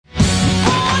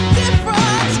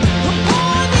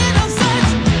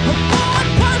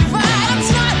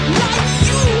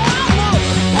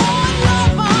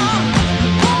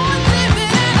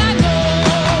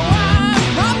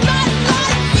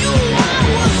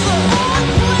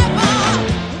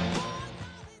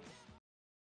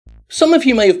Some of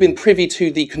you may have been privy to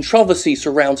the controversy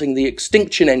surrounding the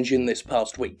Extinction engine this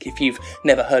past week. If you've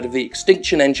never heard of the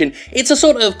Extinction engine, it's a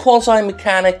sort of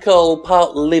quasi-mechanical,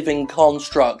 part-living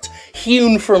construct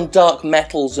hewn from dark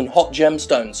metals and hot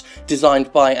gemstones,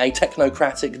 designed by a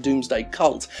technocratic doomsday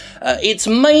cult. Its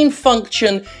main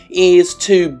function is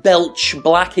to belch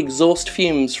black exhaust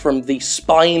fumes from the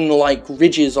spine-like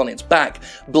ridges on its back,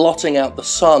 blotting out the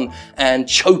sun and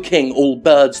choking all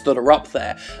birds that are up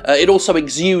there. It also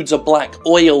exudes a black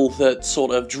oil that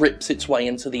sort of drips its way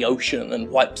into the ocean and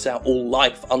wipes out all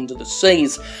life under the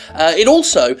seas. It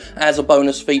also, as a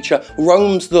bonus feature,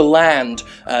 roams the land,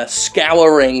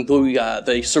 scouring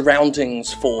the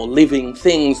surroundings for living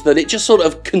things that it just sort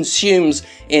of consumes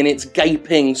in its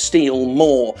gaping steel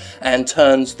maw and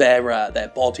turns their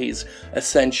bodies,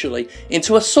 essentially,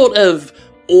 into a sort of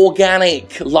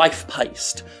organic life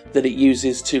paste that it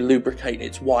uses to lubricate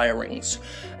its wirings.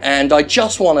 And I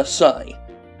just want to say,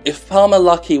 if Palmer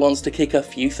Luckey wants to kick a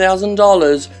few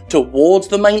 $1,000s towards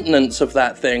the maintenance of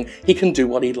that thing, he can do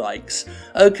what he likes,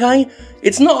 okay?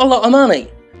 It's not a lot of money.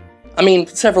 I mean,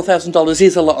 several $1,000s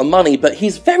is a lot of money, but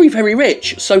he's very, very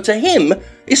rich, so to him,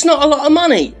 it's not a lot of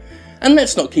money. And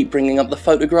let's not keep bringing up the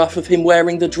photograph of him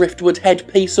wearing the driftwood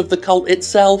headpiece of the cult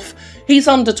itself. He's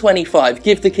under 25,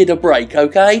 give the kid a break,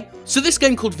 okay? So this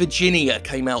game called Virginia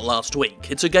came out last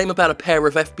week. It's a game about a pair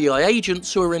of FBI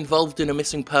agents who are involved in a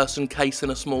missing person case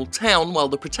in a small town, while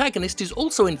the protagonist is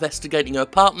also investigating her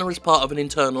partner as part of an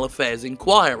internal affairs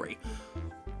inquiry.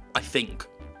 I think.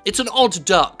 It's an odd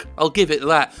duck, I'll give it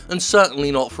that, and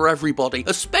certainly not for everybody,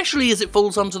 especially as it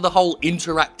falls under the whole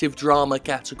interactive drama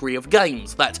category of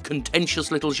games, that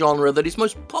contentious little genre that is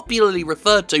most popularly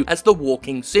referred to as the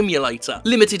walking simulator.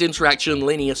 Limited interaction,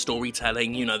 linear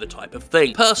storytelling, you know the type of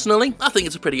thing. Personally, I think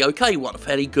it's a pretty okay one, a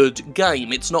fairly good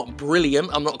game. It's not brilliant,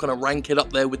 I'm not going to rank it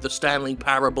up there with the Stanley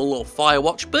Parable or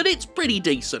Firewatch, but it's pretty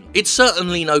decent. It's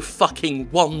certainly no fucking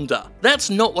wonder.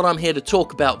 That's not what I'm here to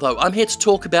talk about though, I'm here to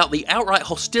talk about the outright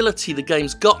hostility the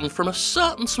game's gotten from a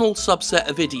certain small subset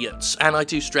of idiots, and I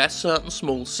do stress certain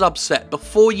small subset,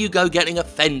 before you go getting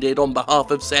offended on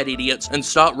behalf of said idiots and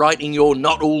start writing your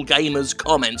not all gamers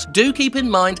comments. Do keep in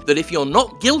mind that if you're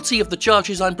not guilty of the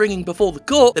charges I'm bringing before the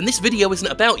court, then this video isn't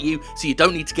about you, so you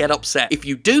don't need to get upset. If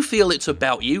you do feel it's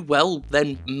about you, well,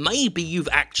 then maybe you've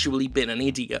actually been an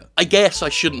idiot. I guess I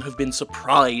shouldn't have been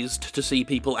surprised to see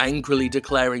people angrily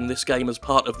declaring this game as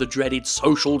part of the dreaded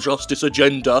social justice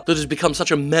agenda that has become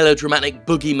such a melodramatic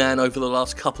boogeyman over the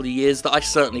last couple of years that I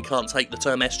certainly can't take the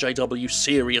term SJW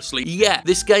seriously. Yeah,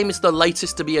 this game is the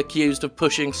latest to be accused of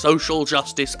pushing social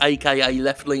justice, aka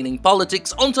left-leaning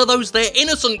politics, onto those there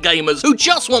innocent gamers who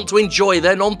just want to enjoy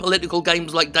their non-political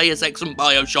games like Deus Ex and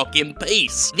Bioshock in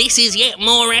peace. This is yet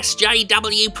more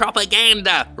SJW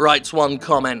propaganda, writes one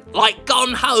comment. Like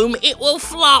Gone Home, it will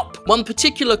flop. One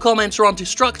particular commenter on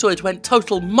Destructoid went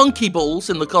total monkey balls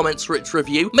in the comments for its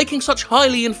review, making such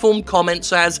highly informed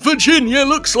comments as, Virginia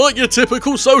looks like your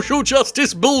typical social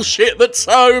justice bullshit that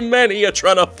so many are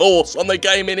trying to force on the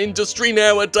gaming industry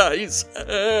nowadays.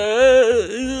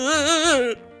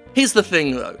 Here's the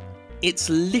thing though, it's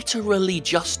literally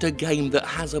just a game that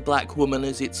has a black woman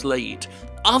as its lead.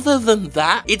 Other than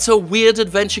that, it's a weird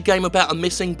adventure game about a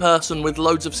missing person with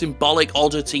loads of symbolic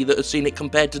oddity that has seen it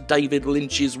compared to David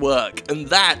Lynch's work, and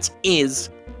that is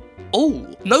all.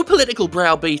 No political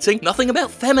browbeating, nothing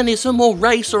about feminism or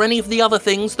race or any of the other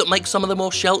things that make some of the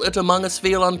more sheltered among us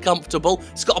feel uncomfortable.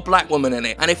 It's got a black woman in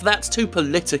it, and if that's too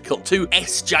political, too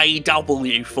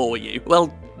SJW for you,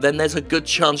 well, then there's a good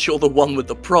chance you're the one with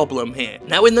the problem here.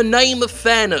 Now, in the name of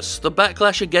fairness, the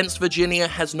backlash against Virginia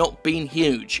has not been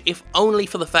huge, if only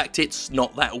for the fact it's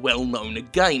not that well-known a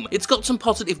game. It's got some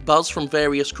positive buzz from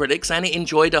various critics, and it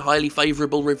enjoyed a highly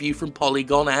favourable review from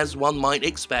Polygon, as one might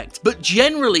expect. But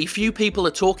generally, few people are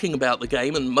talking about the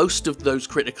game, and most of those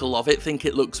critical of it think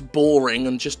it looks boring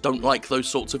and just don't like those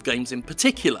sorts of games in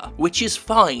particular. Which is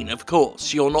fine, of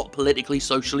course. You're not politically,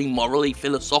 socially, morally,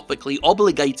 philosophically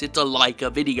obligated to like a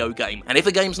video game, and if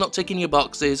a game's not ticking your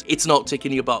boxes, it's not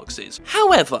ticking your boxes.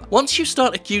 However, once you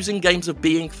start accusing games of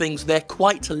being things they're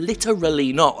quite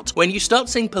literally not, when you start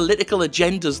seeing political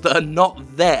agendas that are not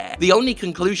there, the only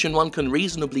conclusion one can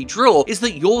reasonably draw is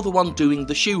that you're the one doing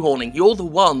the shoehorning. You're the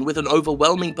one with an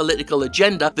overwhelming political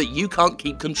agenda that you can't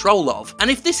keep control of. And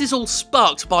if this is all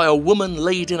sparked by a woman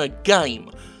lead in a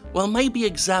game, well, maybe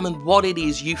examine what it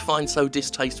is you find so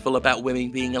distasteful about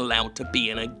women being allowed to be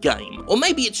in a game. Or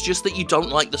maybe it's just that you don't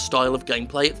like the style of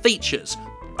gameplay it features.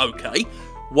 Okay,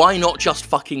 Why not just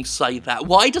fucking say that?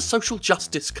 Why does social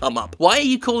justice come up? Why are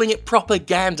you calling it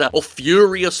propaganda or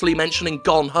furiously mentioning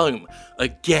Gone Home?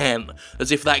 Again,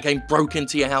 as if that game broke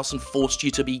into your house and forced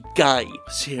you to be gay.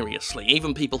 Seriously,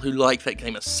 even people who like that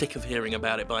game are sick of hearing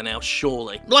about it by now,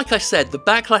 surely. Like I said, the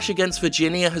backlash against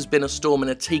Virginia has been a storm in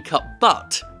a teacup,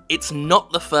 but it's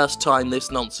not the first time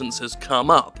this nonsense has come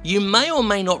up. You may or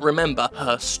may not remember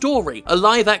Her Story, a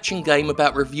live-action game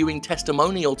about reviewing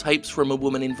testimonial tapes from a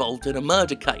woman involved in a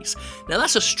murder case. Now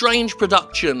that's a strange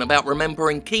production about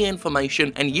remembering key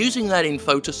information and using that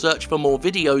info to search for more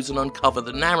videos and uncover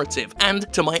the narrative.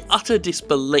 And to my utter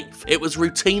disbelief, it was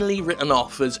routinely written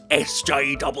off as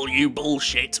SJW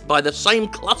bullshit by the same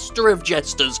cluster of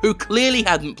jesters who clearly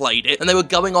hadn't played it, and they were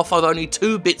going off with only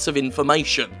 2 bits of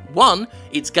information. 1,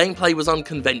 its gameplay was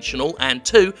unconventional, and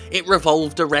 2, it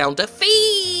revolved around a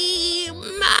female.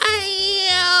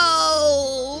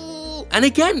 And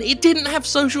again, it didn't have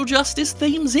social justice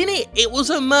themes in it. It was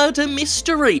a murder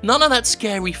mystery. None of that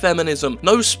scary feminism.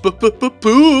 No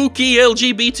spooky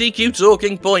LGBTQ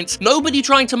talking points. Nobody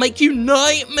trying to make you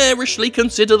nightmarishly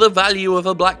consider the value of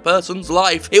a black person's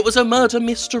life. It was a murder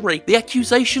mystery. The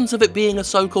accusations of it being a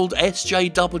so-called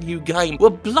SJW game were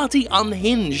bloody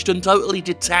unhinged and totally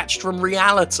detached from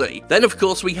reality. Then of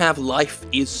course we have Life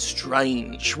is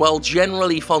Strange. While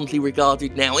generally fondly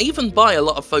regarded now, even by a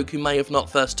lot of folk who may have not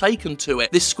first taken to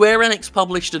it, this Square Enix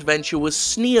published adventure was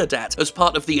sneered at as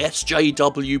part of the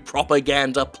SJW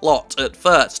propaganda plot at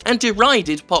first, and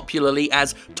derided popularly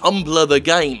as Tumblr the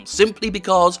Game, simply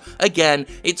because, again,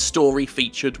 its story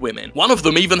featured women. One of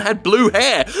them even had blue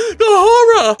hair! The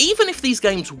horror! Even if these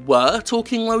games were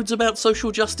talking loads about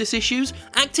social justice issues,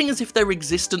 acting as if their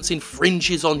existence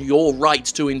infringes on your right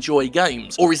to enjoy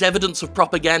games, or is evidence of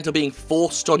propaganda being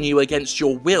forced on you against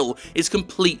your will, is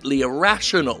completely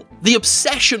irrational. The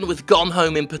obsession with Gone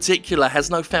Home in particular has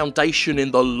no foundation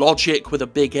in the logic with a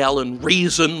big L and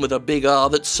reason with a big R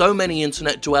that so many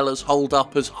internet dwellers hold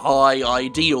up as high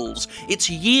ideals. It's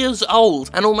years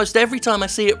old, and almost every time I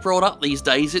see it brought up these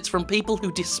days, it's from people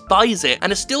who despise it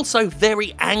and are still so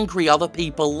very angry other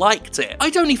people liked it. I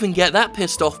don't even get that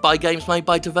pissed off by games made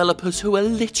by developers who are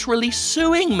literally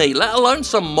suing me, let alone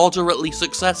some moderately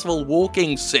successful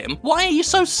walking sim. Why are you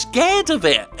so scared of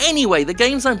it? Anyway, the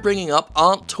games I'm bringing up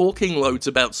aren't talking loads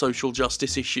about social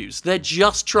justice issues. They're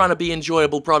just trying to be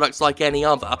enjoyable products like any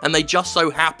other, and they just so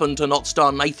happen to not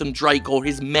star Nathan Drake or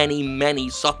his many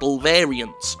subtle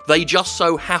variants. They just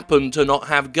so happen to not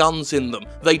have guns in them.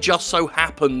 They just so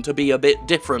happen to be a bit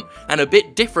different, and a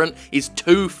bit different is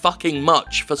too fucking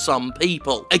much for some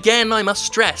people. Again, I must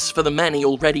stress, for the many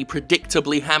already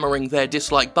predictably hammering their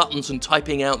dislike buttons and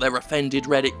typing out their offended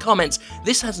Reddit comments,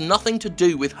 this has nothing to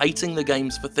do with hating the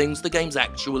games for things the games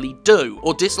actually do,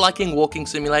 or disliking walking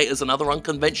simulators and other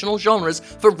unconventional genres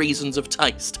for reasons of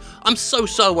taste. I'm so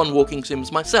on walking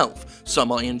sims myself.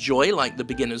 Some I enjoy, like The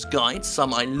Beginner's Guide,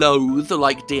 some I loathe,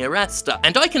 like Dear Esther,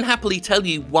 and I can happily tell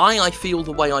you why I feel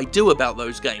the way I do about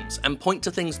those games, and point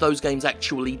to things those games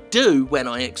actually do when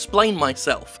I explain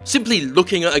myself. Simply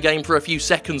looking at a game for a few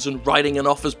seconds and writing it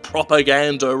off as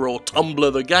propaganda or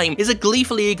Tumblr the Game is a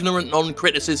gleefully ignorant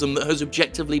non-criticism that has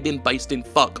objectively been based in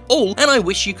fuck all, and I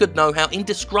wish you could know how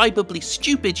indescribably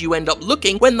stupid you end up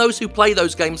looking when those who play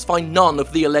those games find none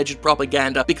of the alleged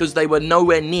propaganda because they were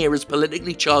nowhere near as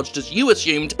politically charged as you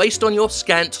assumed based on your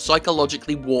scant,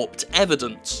 psychologically warped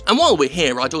evidence. And while we're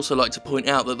here, I'd also like to point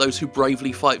out that those who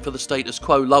bravely fight for the status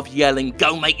quo love yelling,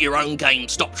 "Go make your own game,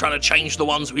 stop trying to change the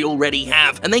ones we already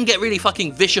have," and then get really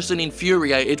fucking vicious and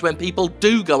infuriated when people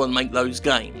do go and make those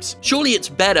games. Surely it's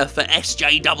better for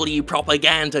SJW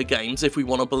propaganda games, if we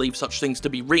want to believe such things to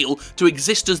be real, to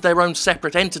exist as their own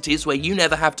separate entities where you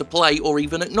never have to play or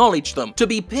even acknowledge them. To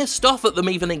be pissed off at them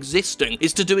even existing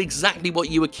is to do exactly what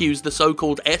you accuse the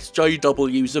so-called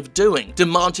SJWs of doing,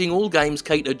 demanding all games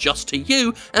cater just to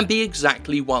you and be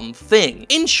exactly one thing.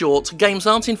 In short, games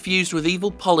aren't infused with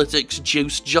evil politics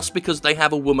juice just because they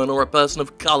have a woman or a person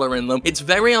of colour in them. It's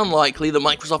very unlikely that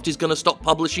Microsoft is going to stop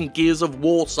publishing Gears of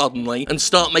War suddenly and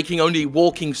start making only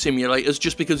walking simulators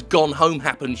just because Gone Home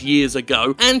happened years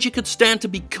ago, and you could stand to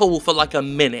be cool for like a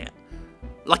minute.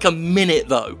 Like a minute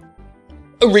though.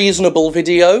 A reasonable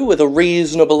video with a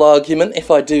reasonable argument, if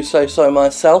I do say so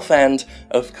myself, and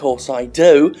of course I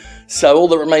do. So all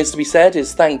that remains to be said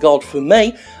is thank God for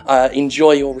me.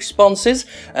 Enjoy your responses.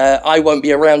 I won't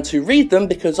be around to read them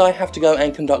because I have to go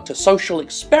and conduct a social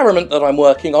experiment that I'm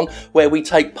working on where we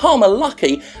take Palmer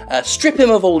Lucky, strip him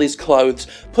of all his clothes,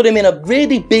 put him in a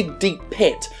really big deep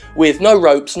pit with no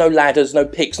ropes, no ladders, no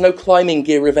picks, no climbing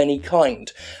gear of any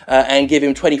kind, and give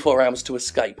him 24 hours to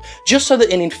escape. Just so that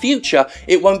in future,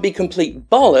 it won't be complete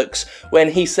bollocks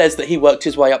when he says that he worked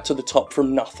his way up to the top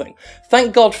from nothing.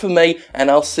 Thank God for me,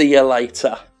 and I'll see you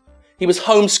later. He was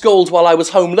homeschooled while I was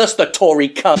homeless, the Tory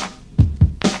cunt.